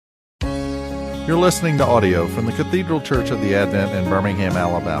You're listening to audio from the Cathedral Church of the Advent in Birmingham,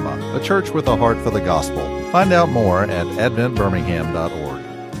 Alabama, a church with a heart for the gospel. Find out more at adventbirmingham.org.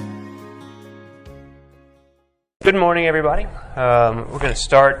 Good morning, everybody. We're going to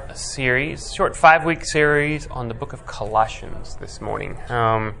start a series, short 5-week series on the book of Colossians this morning.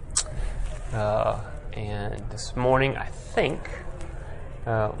 And this morning, I think,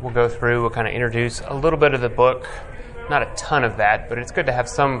 we'll go through, we'll kind of introduce a little bit of the book. Not a ton of that, but it's good to have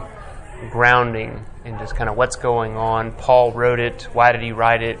some grounding in just kind of what's going on. Paul wrote it. Why did he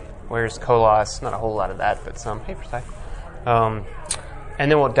write it? Where's Kolos? Not a whole lot of that, but some. Hey, Versailles. And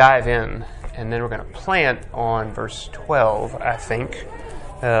then we'll dive in, and then we're going to plant on verse 12, I think.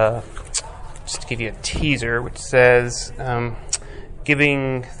 Just to give you a teaser, which says,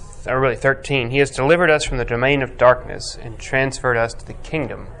 13, He has delivered us from the domain of darkness and transferred us to the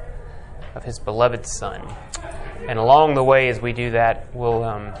kingdom of His beloved Son. And along the way, as we do that,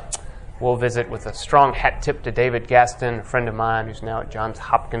 we'll visit with a strong hat tip to David Gaston, a friend of mine who's now at Johns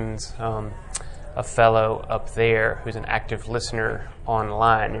Hopkins, a fellow up there who's an active listener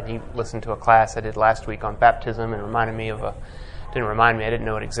online. And he listened to a class I did last week on baptism and reminded me of I didn't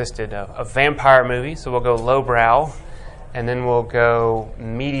know it existed, a vampire movie. So we'll go lowbrow, and then we'll go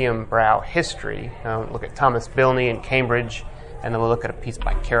medium brow history. Look at Thomas Bilney in Cambridge, and then we'll look at a piece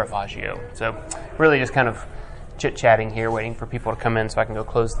by Caravaggio. So really just kind of chit-chatting here, waiting for people to come in so I can go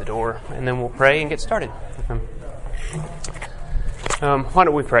close the door, and then we'll pray and get started. Why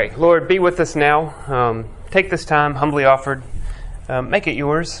don't we pray? Lord, be with us now. Take this time, humbly offered. Make it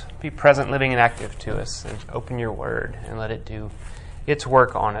yours. Be present, living, and active to us, and open your word and let it do its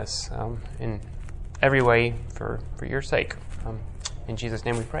work on us in every way for your sake. In Jesus'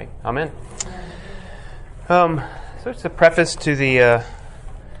 name we pray. Amen. So it's a preface to the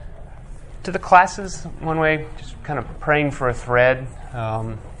classes, one way, just kind of praying for a thread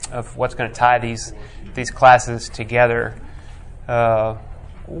of what's going to tie these classes together. Couple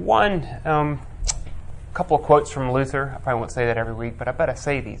of quotes from Luther. I probably won't say that every week, but I bet I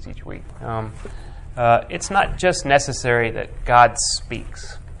say these each week. It's not just necessary that God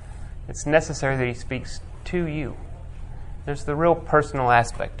speaks. It's necessary that He speaks to you. There's the real personal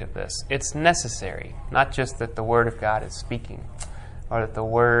aspect of this. It's necessary, not just that the Word of God is speaking, or that the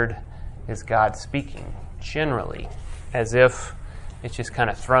Word is God speaking generally, as if it's just kind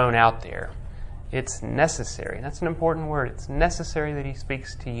of thrown out there. It's necessary. That's an important word. It's necessary that He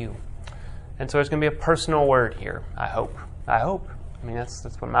speaks to you. And so there's going to be a personal word here, I hope. I mean, that's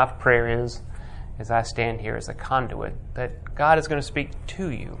what my prayer is, as I stand here as a conduit, that God is going to speak to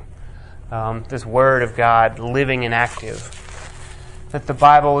you. This Word of God, living and active, that the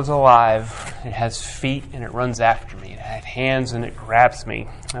Bible is alive, it has feet and it runs after me, it has hands and it grabs me,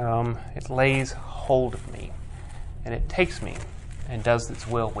 it lays hold of me, and it takes me and does its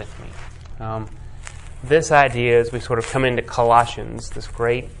will with me. This idea, as we sort of come into Colossians, this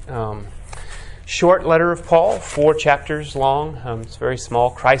great short letter of Paul, 4 chapters long, it's very small.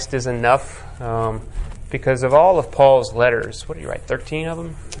 Christ is enough, because of all of Paul's letters. What did he write, 13 of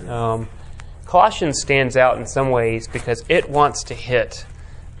them? Colossians stands out in some ways because it wants to hit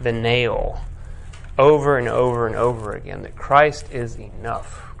the nail over and over and over again, that Christ is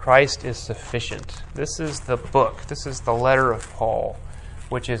enough. Christ is sufficient. This is the book. This is the letter of Paul,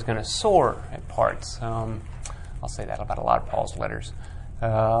 which is going to soar at parts. I'll say that about a lot of Paul's letters.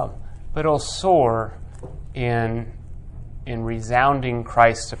 But it'll soar in resounding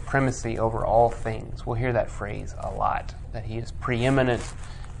Christ's supremacy over all things. We'll hear that phrase a lot, that He is preeminent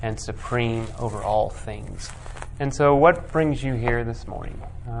and supreme over all things. And so what brings you here this morning?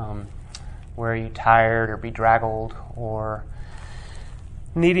 Where are you tired or bedraggled or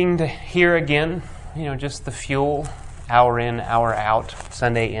needing to hear again, just the fuel, hour in, hour out,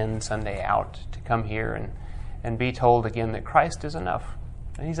 Sunday in, Sunday out, to come here and be told again that Christ is enough.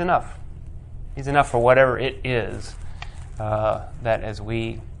 And He's enough. He's enough for whatever it is that as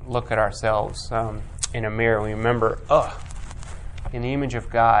we look at ourselves in a mirror, we remember, in the image of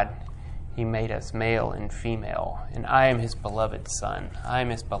God, He made us male and female, and I am His beloved son. I am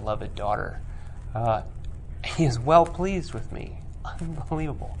His beloved daughter. He is well pleased with me.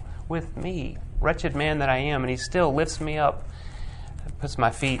 Unbelievable. With me, wretched man that I am, and He still lifts me up,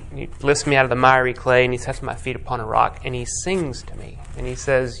 He lifts me out of the miry clay, and He sets my feet upon a rock, and He sings to me, and He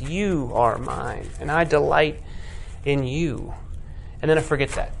says, "You are mine, and I delight in you." And then I forget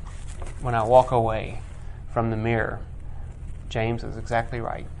that when I walk away from the mirror. James is exactly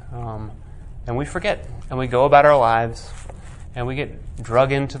right. And we forget, and we go about our lives, and we get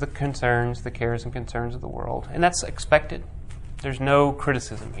drug into the cares and concerns of the world. And that's expected. There's no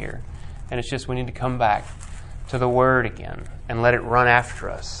criticism here. And it's just we need to come back to the Word again and let it run after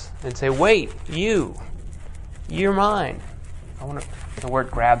us and say, wait, you're mine. The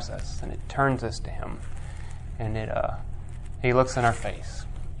Word grabs us and it turns us to Him. And He looks in our face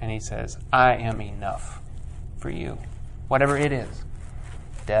and He says, I am enough for you. Whatever it is.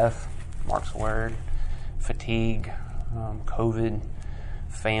 Death, Mark's word, fatigue, COVID,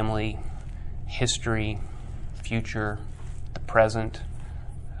 family, history, future, the present,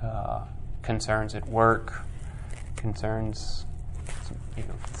 concerns at work, concerns, the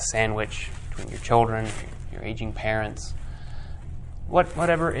sandwich between your children, your aging parents,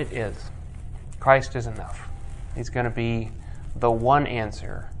 whatever it is, Christ is enough. He's going to be the one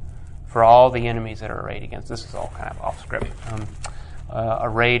answer for all the enemies that are arrayed against us. This is all kind of off script.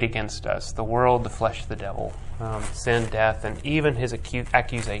 Arrayed against us, the world, the flesh, the devil, sin, death, and even his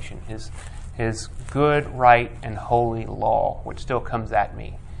accusation, his good, right, and holy law, which still comes at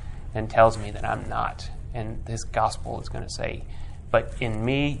me and tells me that I'm not. And this gospel is going to say, but in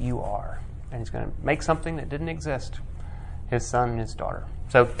me you are. And He's going to make something that didn't exist, His son and His daughter.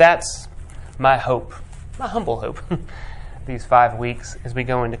 So that's my hope, my humble hope, these 5 weeks as we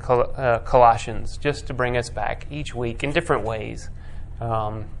go into Colossians, just to bring us back each week in different ways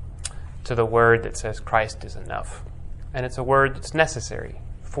to the word that says Christ is enough. And it's a word that's necessary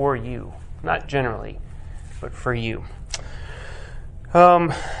for you, not generally, but for you.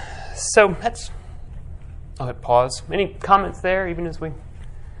 So I'll hit pause. Any comments there, even as we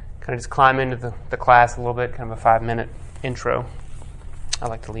kind of just climb into the class a little bit, kind of a 5-minute intro? I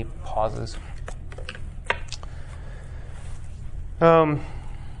like to leave pauses.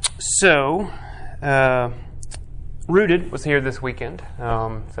 Rooted was here this weekend.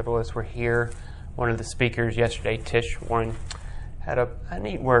 Several of us were here. One of the speakers yesterday, Tish Warren, had a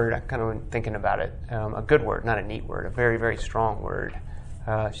neat word. I kind of been thinking about it. A good word, not a neat word, a very, very strong word.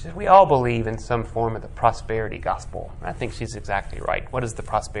 She said, we all believe in some form of the prosperity gospel. I think she's exactly right. What is the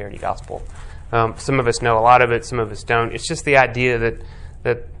prosperity gospel? Some of us know a lot of it, some of us don't. It's just the idea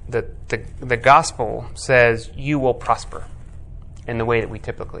that the gospel says you will prosper in the way that we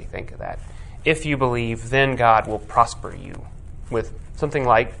typically think of that. If you believe, then God will prosper you with something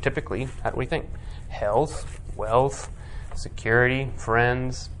like, typically, how do we think? Health, wealth, security,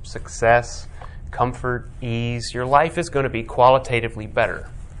 friends, success, comfort, ease. Your life is going to be qualitatively better.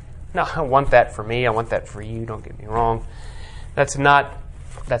 Now, I want that for me. I want that for you. Don't get me wrong. That's not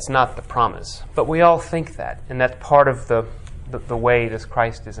the promise. But we all think that, and that's part of the way this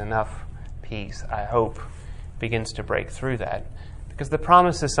Christ is enough piece, I hope, begins to break through that. Because the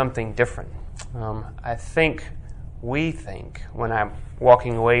promise is something different. We think, when I'm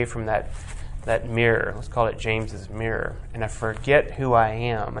walking away from that mirror, let's call it James's mirror, and I forget who I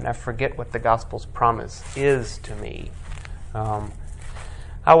am, and I forget what the gospel's promise is to me,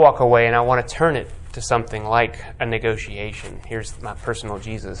 I walk away and I want to turn it to something like a negotiation. Here's my personal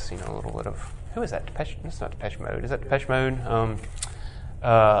Jesus, a little bit of, who is that? That's not Depeche Mode. Is that Depeche Mode?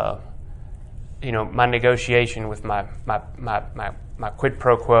 My negotiation with my quid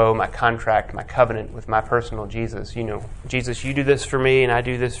pro quo, my contract, my covenant with my personal Jesus. Jesus, you do this for me and I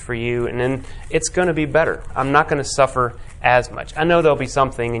do this for you, and then it's going to be better. I'm not going to suffer as much. I know there'll be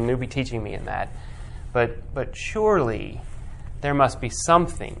something, and you'll be teaching me in that, but surely there must be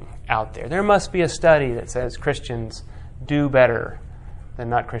something out there. There must be a study that says Christians do better than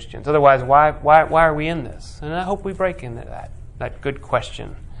not Christians. Otherwise, why are we in this? And I hope we break into that good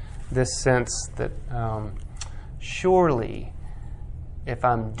question. This sense that surely, if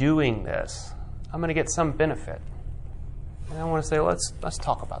I'm doing this, I'm going to get some benefit. And I want to say, let's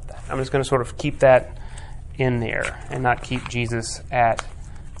talk about that. I'm just going to sort of keep that in there and not keep Jesus at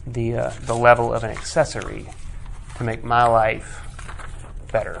the level of an accessory to make my life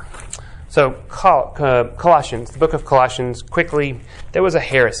better. So Colossians, the book of Colossians, quickly, there was a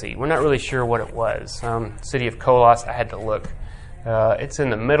heresy. We're not really sure what it was. City of Kolos, I had to look. It's in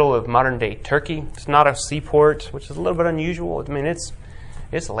the middle of modern-day Turkey. It's not a seaport, which is a little bit unusual. I mean, it's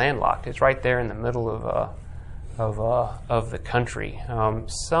landlocked. It's right there in the middle of the country.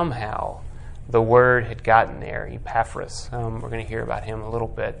 Somehow, the word had gotten there. Epaphras, we're going to hear about him a little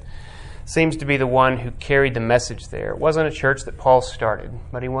bit, seems to be the one who carried the message there. It wasn't a church that Paul started,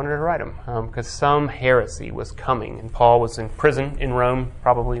 but he wanted to write them because some heresy was coming, and Paul was in prison in Rome,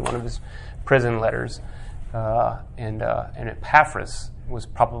 probably one of his prison letters. And Epaphras was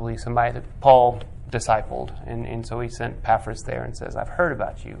probably somebody that Paul discipled, and so he sent Epaphras there and says, I've heard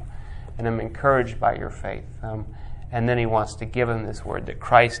about you, and I'm encouraged by your faith. And then he wants to give him this word that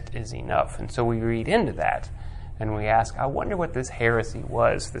Christ is enough. And so we read into that, and we ask, I wonder what this heresy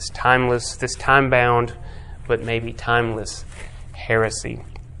was, this timeless, this time-bound, but maybe timeless heresy.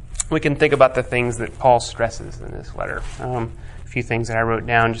 we can think about the things that Paul stresses in this letter. A few things that I wrote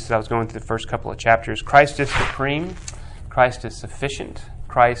down just as I was going through the first couple of chapters. Christ is supreme. Christ is sufficient.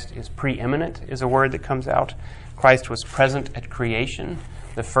 Christ is preeminent is a word that comes out. Christ was present at creation,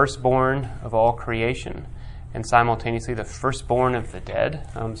 the firstborn of all creation, and simultaneously the firstborn of the dead.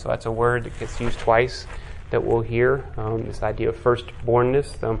 So that's a word that gets used twice that we'll hear, this idea of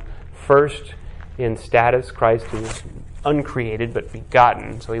firstbornness. First in status, Christ is uncreated but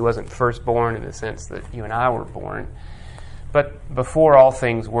begotten, so he wasn't firstborn in the sense that you and I were born. But before all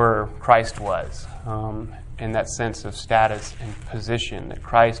things were, Christ was, in that sense of status and position, that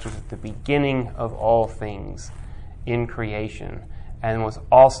Christ was at the beginning of all things in creation, and was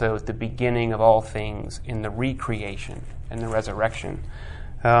also at the beginning of all things in the recreation and the resurrection.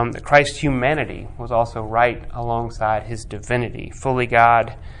 That Christ's humanity was also right alongside his divinity, fully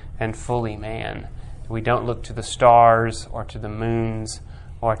God and fully man. We don't look to the stars or to the moons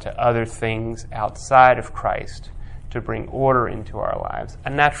or to other things outside of Christ to bring order into our lives. A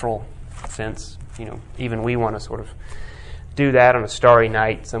natural sense, even we want to sort of do that on a starry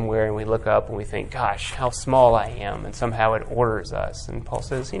night somewhere, and we look up and we think, gosh, how small I am, and somehow it orders us. And Paul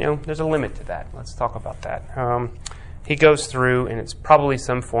says, there's a limit to that. Let's talk about that. He goes through, and it's probably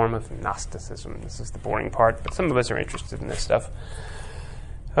some form of Gnosticism. This is the boring part, but some of us are interested in this stuff.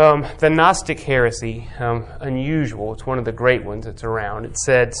 The Gnostic heresy, unusual, it's one of the great ones that's around. It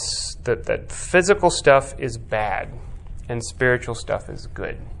said that physical stuff is bad and spiritual stuff is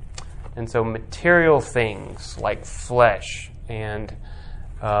good. And so material things like flesh and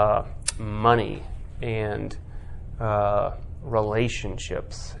money and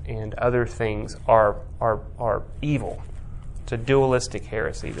relationships and other things are evil. It's a dualistic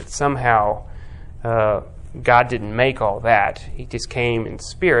heresy that somehow God didn't make all that. He just came in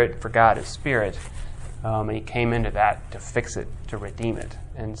spirit, for God is spirit, and he came into that to fix it, to redeem it.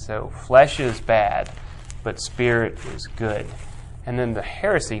 And so flesh is bad, but spirit is good. And then the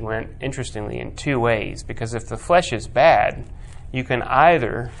heresy went, interestingly, in two ways, because if the flesh is bad, you can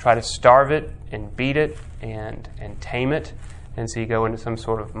either try to starve it and beat it and tame it, and so you go into some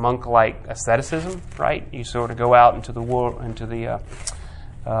sort of monk-like asceticism, right? You sort of go out into the wilderness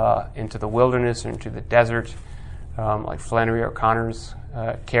or into the desert, like Flannery O'Connor's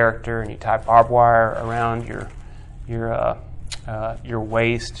character, and you tie barbed wire around your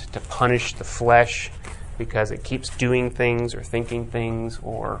waist to punish the flesh because it keeps doing things or thinking things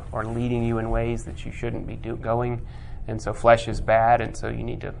or leading you in ways that you shouldn't be going. And so flesh is bad, and so you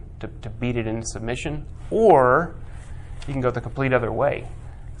need to beat it into submission. Or you can go the complete other way.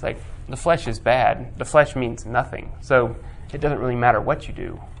 It's like, the flesh is bad. The flesh means nothing. So it doesn't really matter what you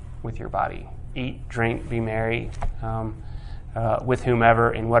do with your body. Eat, drink, be merry, with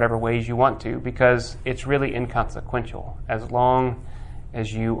whomever in whatever ways you want to, because it's really inconsequential. As long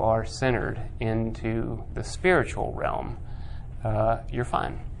as you are centered into the spiritual realm, you're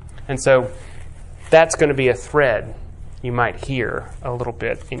fine. And so that's going to be a thread you might hear a little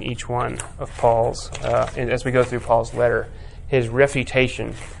bit in each one of Paul's, as we go through Paul's letter, his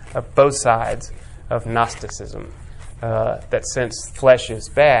refutation of both sides of Gnosticism. That since flesh is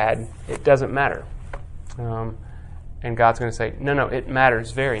bad, it doesn't matter. And God's going to say, no, it matters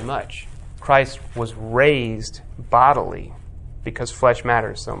very much. Christ was raised bodily because flesh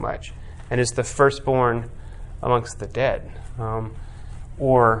matters so much, and is the firstborn amongst the dead.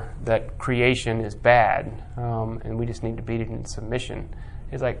 Or that creation is bad, and we just need to beat it in submission.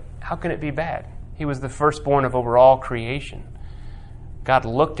 It's like, how can it be bad? He was the firstborn of over all creation. God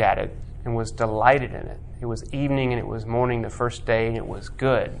looked at it and was delighted in it. It was evening and it was morning the first day, and it was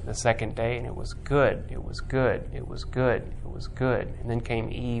good. The second day, and it was good. It was good. It was good. It was good. And then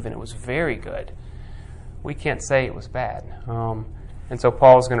came Eve, and it was very good. We can't say it was bad. And so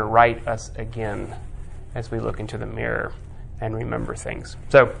Paul's going to write us again as we look into the mirror and remember things.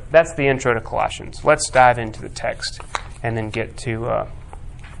 So that's the intro to Colossians. Let's dive into the text and then get to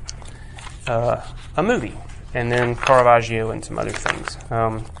a movie, and then Caravaggio and some other things.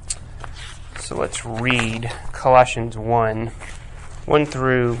 So let's read Colossians 1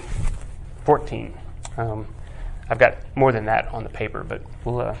 through 14. I've got more than that on the paper, but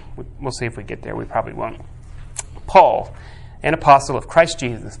we'll see if we get there. We probably won't. Paul, an apostle of Christ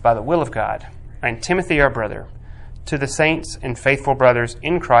Jesus by the will of God, and Timothy our brother, to the saints and faithful brothers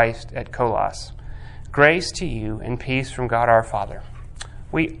in Christ at Colossus, grace to you and peace from God our Father.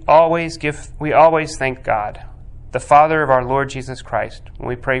 We always thank God, the Father of our Lord Jesus Christ, when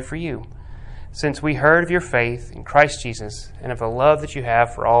we pray for you, since we heard of your faith in Christ Jesus and of the love that you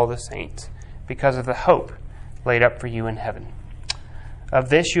have for all the saints, because of the hope laid up for you in heaven. Of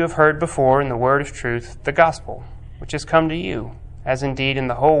this you have heard before in the word of truth, the gospel, which has come to you, as indeed in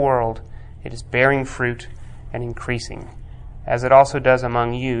the whole world it is bearing fruit and increasing, as it also does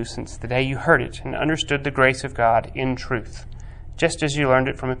among you since the day you heard it and understood the grace of God in truth, just as you learned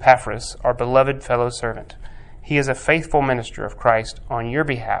it from Epaphras, our beloved fellow servant. He is a faithful minister of Christ on your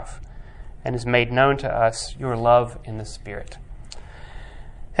behalf, and has made known to us your love in the Spirit.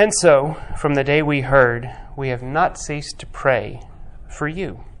 And so, from the day we heard, we have not ceased to pray for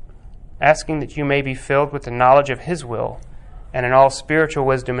you, asking that you may be filled with the knowledge of His will, and in all spiritual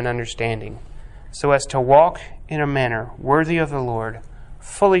wisdom and understanding, so as to walk in a manner worthy of the Lord,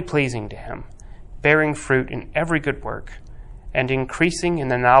 fully pleasing to Him, bearing fruit in every good work, and increasing in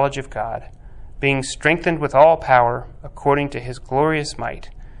the knowledge of God, being strengthened with all power according to His glorious might,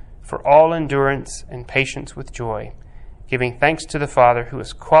 for all endurance and patience with joy, giving thanks to the Father who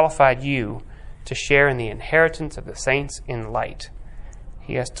has qualified you to share in the inheritance of the saints in light.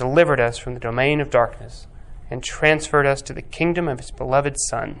 He has delivered us from the domain of darkness and transferred us to the kingdom of His beloved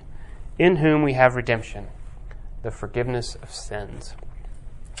Son, in whom we have redemption, the forgiveness of sins.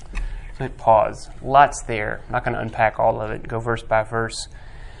 So pause. Lots there. I'm not going to unpack all of it, go verse by verse.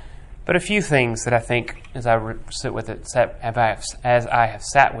 But a few things that I think, as I sit with it, as I have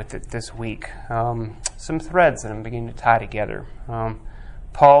sat with it this week, some threads that I'm beginning to tie together.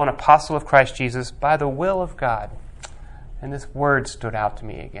 Paul, an apostle of Christ Jesus, by the will of God. And this word stood out to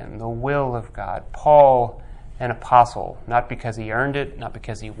me again, the will of God. Paul, an apostle, not because he earned it, not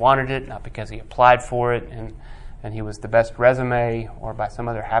because he wanted it, not because he applied for it, and he was the best resume, or by some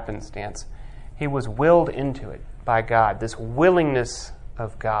other happenstance. He was willed into it by God, this willingness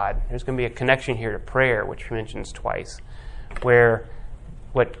of God. There's going to be a connection here to prayer, which he mentions twice, where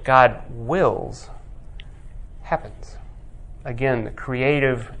what God wills happens. Again, the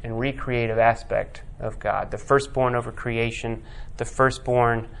creative and recreative aspect of God, the firstborn over creation, the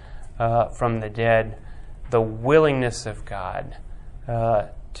firstborn from the dead, the willingness of God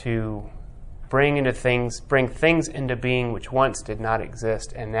to bring things into being which once did not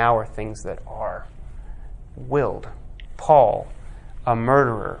exist and now are things that are. Willed. Paul, a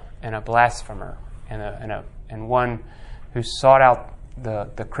murderer and a blasphemer and one who sought out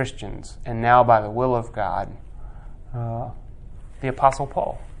the Christians, and now by the will of God, the Apostle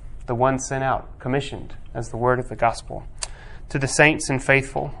Paul, the one sent out, commissioned as the word of the gospel. To the saints and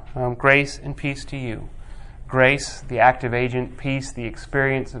faithful, grace and peace to you. Grace, the active agent; peace, the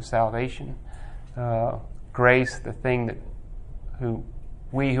experience of salvation. Grace, the thing that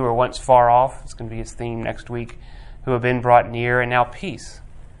we who were once far off, it's going to be his theme next week, who have been brought near, and now peace.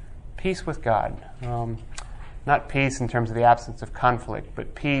 Peace with God. Not peace in terms of the absence of conflict,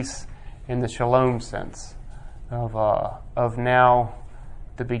 but peace in the shalom sense of now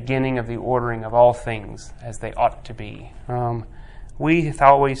the beginning of the ordering of all things as they ought to be. We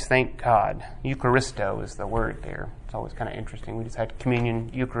always thank God. Eucharisto is the word there. It's always kind of interesting. We just had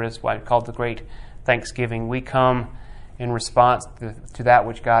communion, Eucharist, what I called the Great Thanksgiving. We come in response to that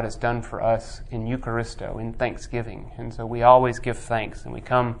which God has done for us in Eucharisto, in thanksgiving. And so we always give thanks, and we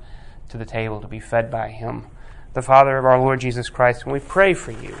come to the table to be fed by Him, the Father of our Lord Jesus Christ. And we pray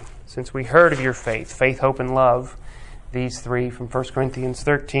for you, since we heard of your faith, hope, and love, these three from 1 Corinthians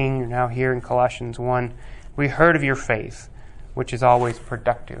 13, you're now here in Colossians 1. We heard of your faith, which is always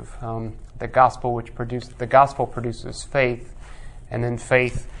productive. The gospel produces faith, and then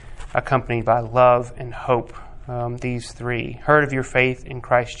faith accompanied by love and hope. These three. Heard of your faith in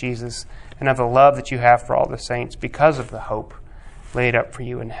Christ Jesus, and of the love that you have for all the saints because of the hope laid up for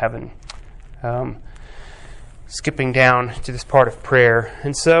you in heaven. Skipping down to this part of prayer.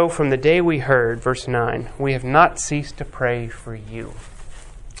 And so, from the day we heard, verse 9, we have not ceased to pray for you.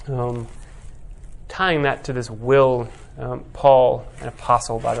 Tying that to this will, Paul, an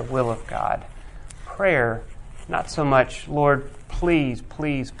apostle by the will of God. Prayer, not so much, Lord, please,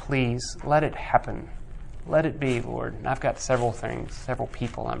 please, please, let it happen. Let it be, Lord. And I've got several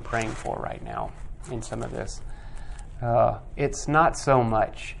people I'm praying for right now in some of this. It's not so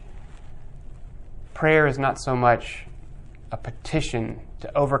much, prayer is not so much a petition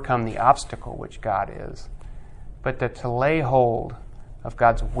to overcome the obstacle which God is, but to lay hold of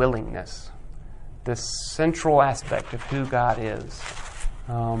God's willingness, this central aspect of who God is,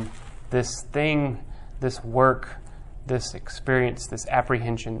 this thing, this work, this experience, this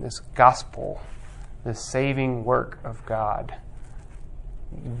apprehension, this gospel, the saving work of God,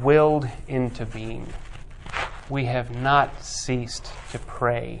 willed into being. We have not ceased to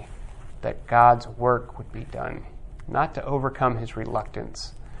pray that God's work would be done, not to overcome His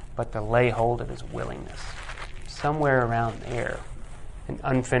reluctance, but to lay hold of His willingness. Somewhere around there, an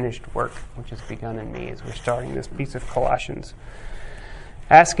unfinished work which has begun in me as we're starting this piece of Colossians.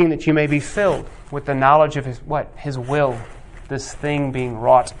 Asking that you may be filled with the knowledge of His will, this thing being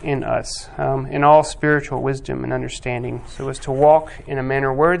wrought in us, in all spiritual wisdom and understanding, so as to walk in a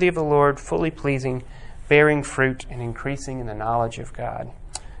manner worthy of the Lord, fully pleasing, bearing fruit, and increasing in the knowledge of God,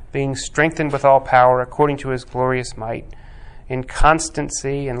 being strengthened with all power according to his glorious might, in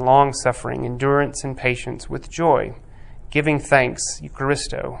constancy and long-suffering, endurance and patience, with joy, giving thanks,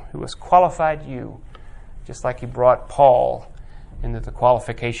 Eucharisto, who has qualified you, just like he brought Paul into the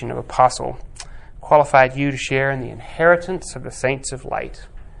qualification of apostle, qualified you to share in the inheritance of the saints of light.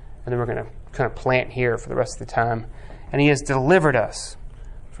 And then we're going to kind of plant here for the rest of the time. And he has delivered us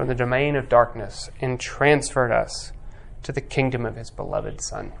from the domain of darkness and transferred us to the kingdom of his beloved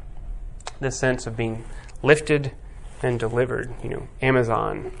Son. This sense of being lifted and delivered.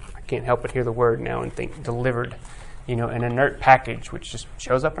 Amazon, I can't help but hear the word now and think delivered. An inert package which just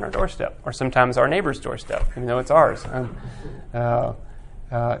shows up on our doorstep, or sometimes our neighbor's doorstep, even though it's ours.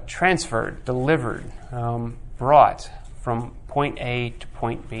 Transferred, delivered, brought from point A to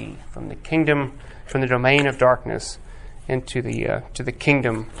point B, from the kingdom, from the domain of darkness, into to the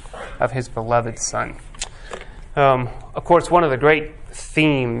kingdom of his beloved Son. Of course, one of the great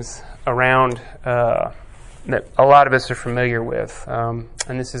themes around that a lot of us are familiar with,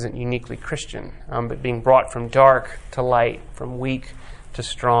 and this isn't uniquely Christian, but being brought from dark to light, from weak to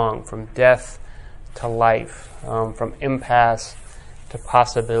strong, from death to life, from impasse to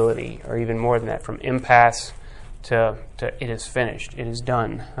possibility, or even more than that, from impasse to it is finished, it is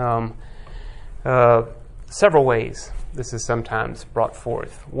done. Several ways this is sometimes brought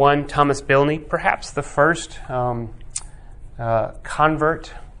forth. One, Thomas Bilney, perhaps the first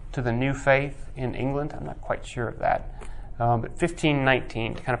convert to the new faith in England. I'm not quite sure of that. But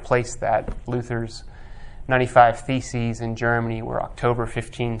 1519, to kind of place that, Luther's 95 Theses in Germany were October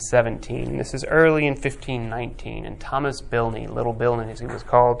 1517. And this is early in 1519. And Thomas Bilney, Little Bilney as he was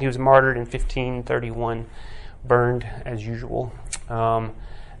called, he was martyred in 1531, burned as usual. And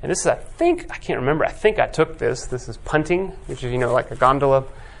this is, I can't remember, I think I took this. This is punting, which is, like a gondola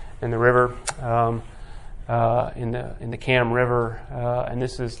in the river, in the Cam River. And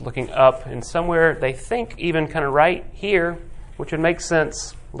this is looking up, and somewhere they think even kind of right here, which would make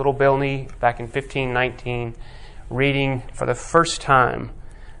sense, Little Bilney back in 1519, reading for the first time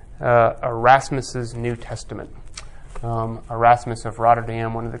Erasmus's New Testament. Erasmus of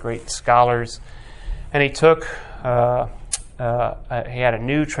Rotterdam, one of the great scholars. And he took... he had a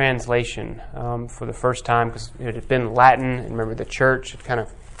new translation for the first time, because it had been Latin. And remember, the church had kind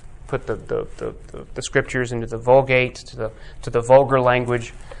of put the scriptures into the Vulgate, to the vulgar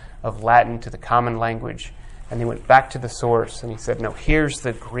language of Latin, to the common language. And he went back to the source, and he said, no, here's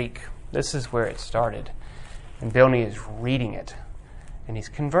the Greek. This is where it started. And Bilney is reading it, and he's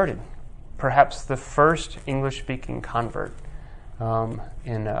converted. Perhaps the first English-speaking convert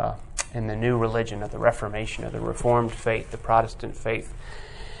in the new religion of the Reformation, of the Reformed faith, the Protestant faith.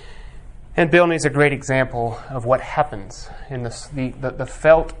 And Bilney is a great example of what happens in the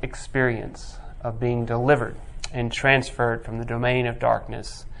felt experience of being delivered and transferred from the domain of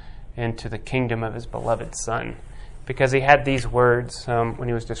darkness into the kingdom of his beloved Son. Because he had these words when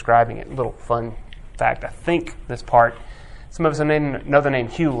he was describing it. A little fun fact, I think this part, some of us know the name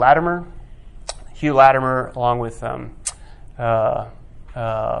Hugh Latimer. Hugh Latimer, along with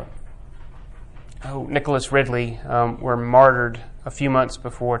Nicholas Ridley, were martyred a few months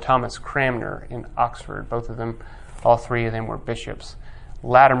before Thomas Cranmer in Oxford. Both of them, all three of them were bishops.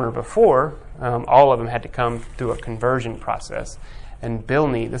 Latimer before, all of them had to come through a conversion process. And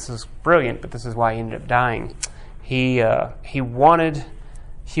Bilney, this is brilliant, but this is why he ended up dying. He wanted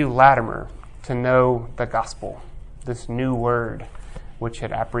Hugh Latimer to know the gospel, this new word which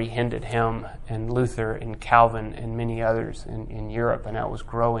had apprehended him and Luther and Calvin and many others in Europe, and now it was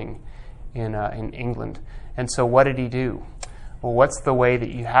growing in England. And so what did he do? Well, what's the way that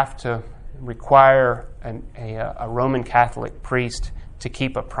you have to require a Roman Catholic priest to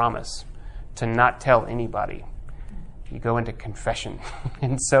keep a promise, to not tell anybody? You go into confession.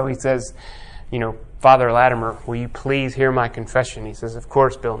 And so he says, Father Latimer, will you please hear my confession? He says, of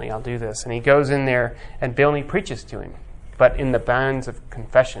course, Bilney, I'll do this. And he goes in there, and Bilney preaches to him, but in the bounds of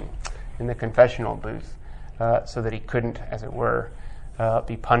confession, in the confessional booth, so that he couldn't, as it were,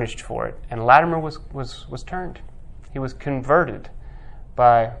 be punished for it. And Latimer was turned. He was converted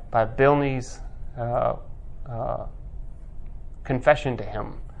by Bilney's confession to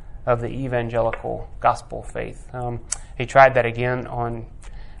him of the evangelical gospel faith. He tried that again on,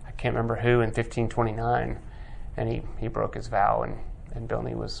 I can't remember who, in 1529, and he broke his vow, and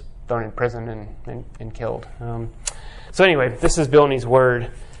Bilney was thrown in prison and killed. So anyway, this is Bilney's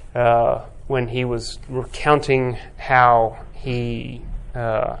word when he was recounting how he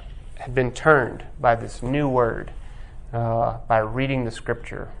had been turned by this new word by reading the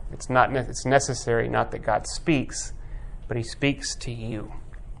Scripture. It's necessary not that God speaks, but He speaks to you.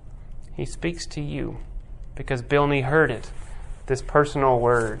 He speaks to you because Bilney heard it, this personal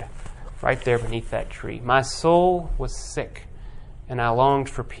word, right there beneath that tree. My soul was sick, and I longed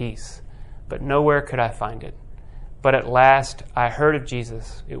for peace, but nowhere could I find it. But at last I heard of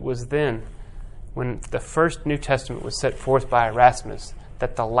Jesus. It was then, when the first New Testament was set forth by Erasmus,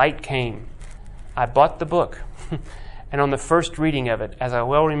 that the light came. I bought the book, and on the first reading of it, as I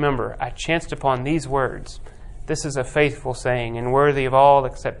well remember, I chanced upon these words: "This is a faithful saying, and worthy of all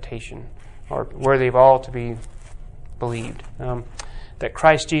acceptation," or worthy of all to be believed, that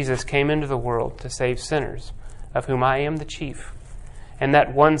Christ Jesus came into the world to save sinners, of whom I am the chief. And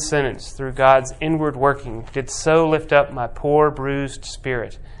that one sentence, through God's inward working, did so lift up my poor bruised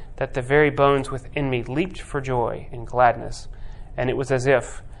spirit that the very bones within me leaped for joy and gladness. And it was as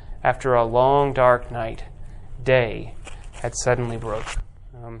if, after a long dark night, day had suddenly broke.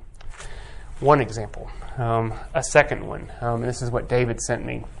 One example. A second one. And this is what David sent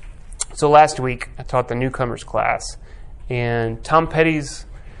me. So last week, I taught the newcomers class, and Tom Petty's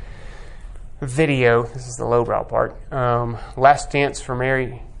video, this is the lowbrow part, Last Dance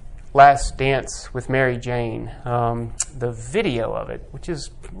with Mary Jane. The video of it, which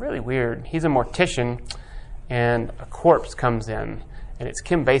is really weird. He's a mortician, and a corpse comes in, and it's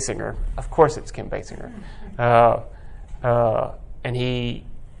Kim Basinger. Of course it's Kim Basinger. And he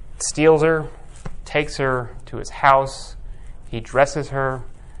steals her, takes her to his house. He dresses her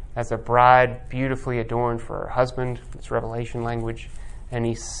as a bride beautifully adorned for her husband. It's Revelation language. And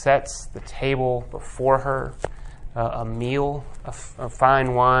he sets the table before her, a meal, a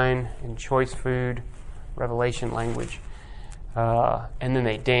fine wine and choice food, Revelation language. And then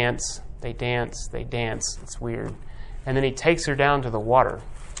they dance. It's weird. And then he takes her down to the water,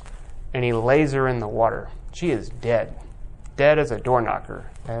 and he lays her in the water. She is dead. Dead as a door knocker,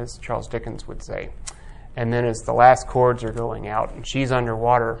 as Charles Dickens would say. And then as the last chords are going out, and she's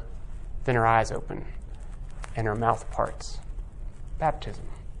underwater, then her eyes open, and her mouth parts. Baptism.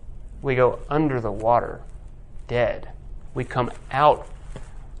 We go under the water, dead. We come out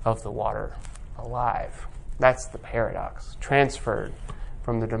of the water, alive. That's the paradox. Transferred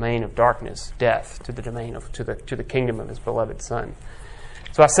from the domain of darkness, death, to the domain of to the kingdom of His beloved Son.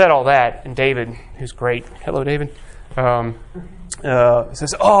 So I said all that, and David, who's great, hello David,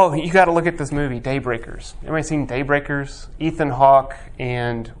 says, "Oh, you got to look at this movie, Daybreakers." Anybody seen Daybreakers? Ethan Hawke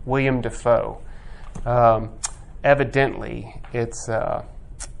and William Dafoe. Evidently, it's a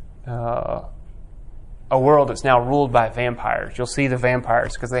world that's now ruled by vampires. You'll see the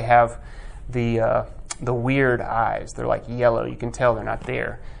vampires because they have the weird eyes. They're like yellow. You can tell they're not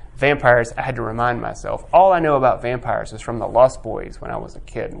there. Vampires, I had to remind myself. All I know about vampires is from The Lost Boys when I was a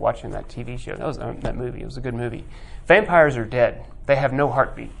kid watching that TV show. That movie. It was a good movie. Vampires are dead. They have no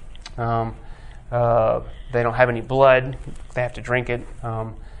heartbeat. They don't have any blood. They have to drink it.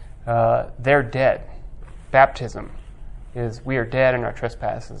 They're dead. Baptism is we are dead in our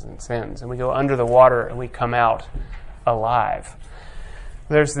trespasses and sins, and we go under the water and we come out alive.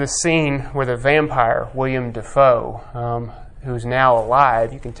 There's this scene where the vampire, William Dafoe, who's now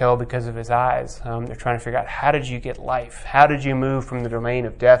alive, you can tell because of his eyes, they're trying to figure out, how did you get life? How did you move from the domain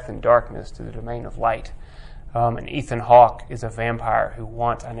of death and darkness to the domain of light? And Ethan Hawke is a vampire who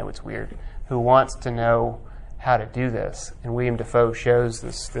wants to know how to do this. And William Dafoe shows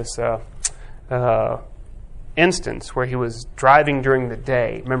this instance where he was driving during the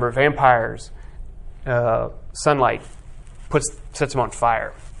day. Remember, vampires, sunlight sets them on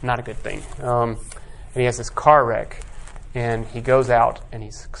fire. Not a good thing. And he has this car wreck, and he goes out, and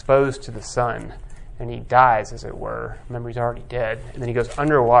he's exposed to the sun, and he dies, as it were. Remember, he's already dead. And then he goes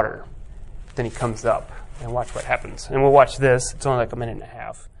underwater. Then he comes up, and watch what happens. And we'll watch this. It's only like a minute and a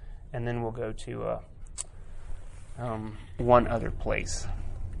half. And then we'll go to one other place.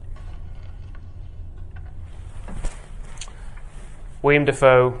 William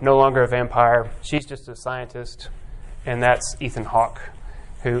Dafoe, no longer a vampire. She's just a scientist. And that's Ethan Hawke,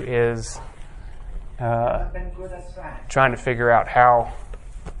 who is trying to figure out how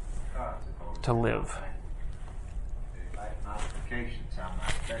to live. Modifications are my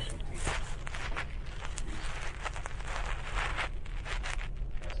specialty.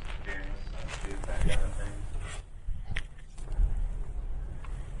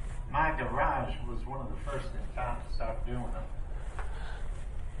 My garage was one of the first in town to start doing them.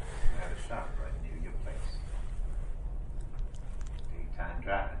 I had a shop right near your place. Daytime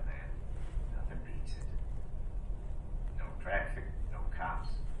driving, man. Nothing beats it. No traffic, no cops.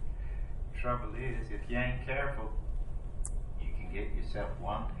 Trouble is, if you ain't careful, you can get yourself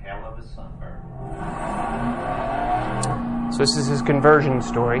one hell of a sunburn. So this is his conversion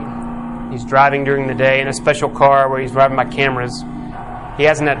story. He's driving during the day in a special car where he's driving by cameras. He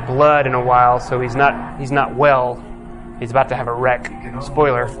hasn't had blood in a while, so he's not well. He's about to have a wreck. You can only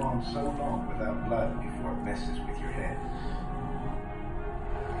Spoiler. go on so long without blood before it messes with your head.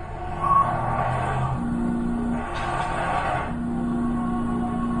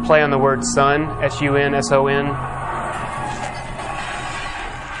 Play on the word sun, S-U-N, It's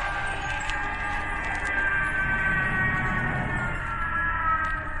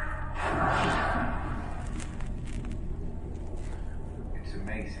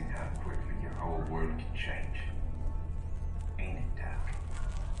amazing how quickly your whole world can change. Ain't it, Doc?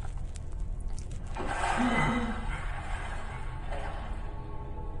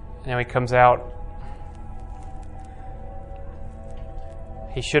 Now he comes out.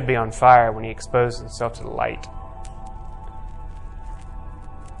 He should be on fire when he exposes himself to the light.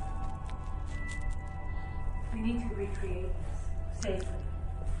 We need to recreate this safely.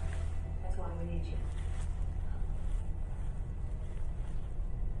 That's why we need you.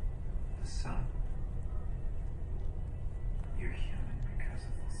 The sun. You're human because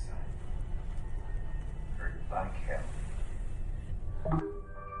of the sun. Hurt like hell.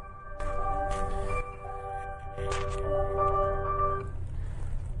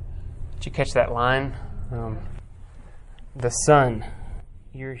 Did you catch that line? The sun.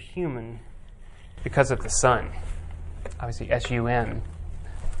 You're human because of the sun. Obviously, S-U-N.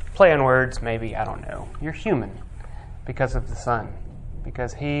 Play on words, maybe, I don't know. You're human because of the sun.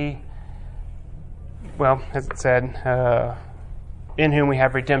 Because he, well, as it said, in whom we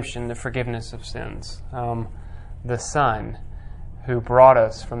have redemption, the forgiveness of sins. The Son who brought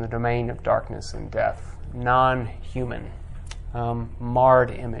us from the domain of darkness and death. Non-human.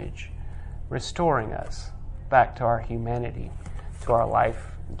 Marred image. Restoring us back to our humanity, to our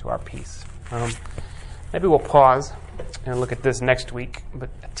life, and to our peace. Maybe we'll pause and look at this next week, but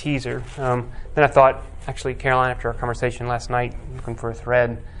a teaser. Then I thought, actually, Caroline, after our conversation last night, looking for a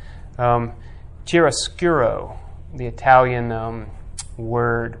thread, chiaroscuro, the Italian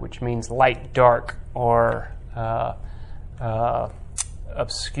word which means light dark or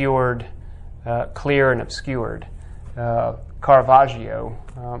obscured, clear and obscured. Caravaggio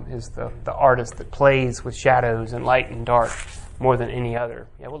is the artist that plays with shadows and light and dark more than any other.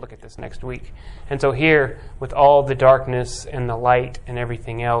 Yeah, we'll look at this next week. And so here, with all the darkness and the light and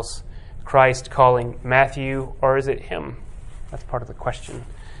everything else, Christ calling Matthew, or is it him? That's part of the question.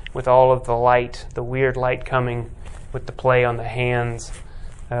 With all of the light, the weird light coming, with the play on the hands,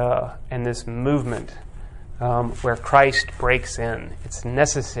 and this movement where Christ breaks in. It's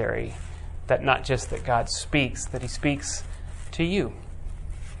necessary that not just that God speaks, that he speaks to you.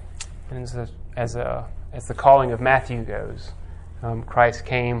 And as the calling of Matthew goes, Christ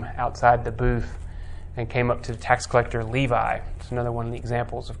came outside the booth and came up to the tax collector Levi. It's another one of the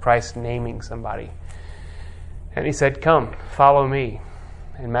examples of Christ naming somebody. And he said, "Come, follow me."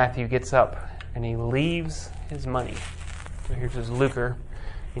 And Matthew gets up and he leaves his money. So here's his lucre,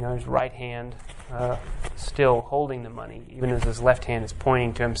 his right hand still holding the money, even as his left hand is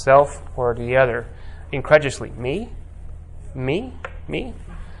pointing to himself or to the other, incredulously. Me?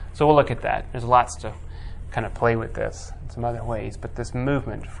 So we'll look at that. There's lots to kind of play with this in some other ways, but this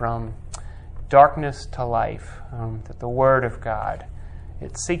movement from darkness to life, that the Word of God,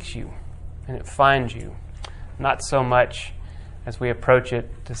 it seeks you and it finds you, not so much as we approach it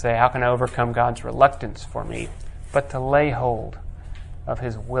to say, how can I overcome God's reluctance for me, but to lay hold of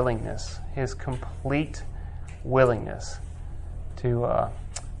his willingness, his complete willingness to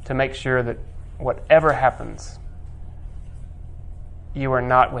make sure that whatever happens, you are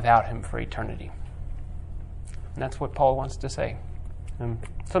not without him for eternity. And that's what Paul wants to say. So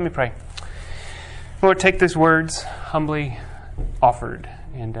let me pray. Lord, take these words humbly offered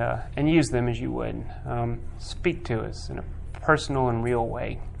and use them as you would. Speak to us in a personal and real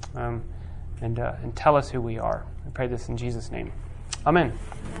way, and tell us who we are. I pray this in Jesus' name. Amen.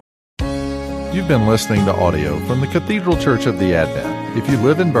 You've been listening to audio from the Cathedral Church of the Advent. If you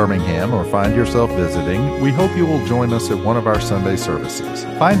live in Birmingham or find yourself visiting, we hope you will join us at one of our Sunday services.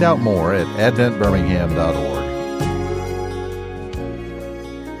 Find out more at adventbirmingham.org.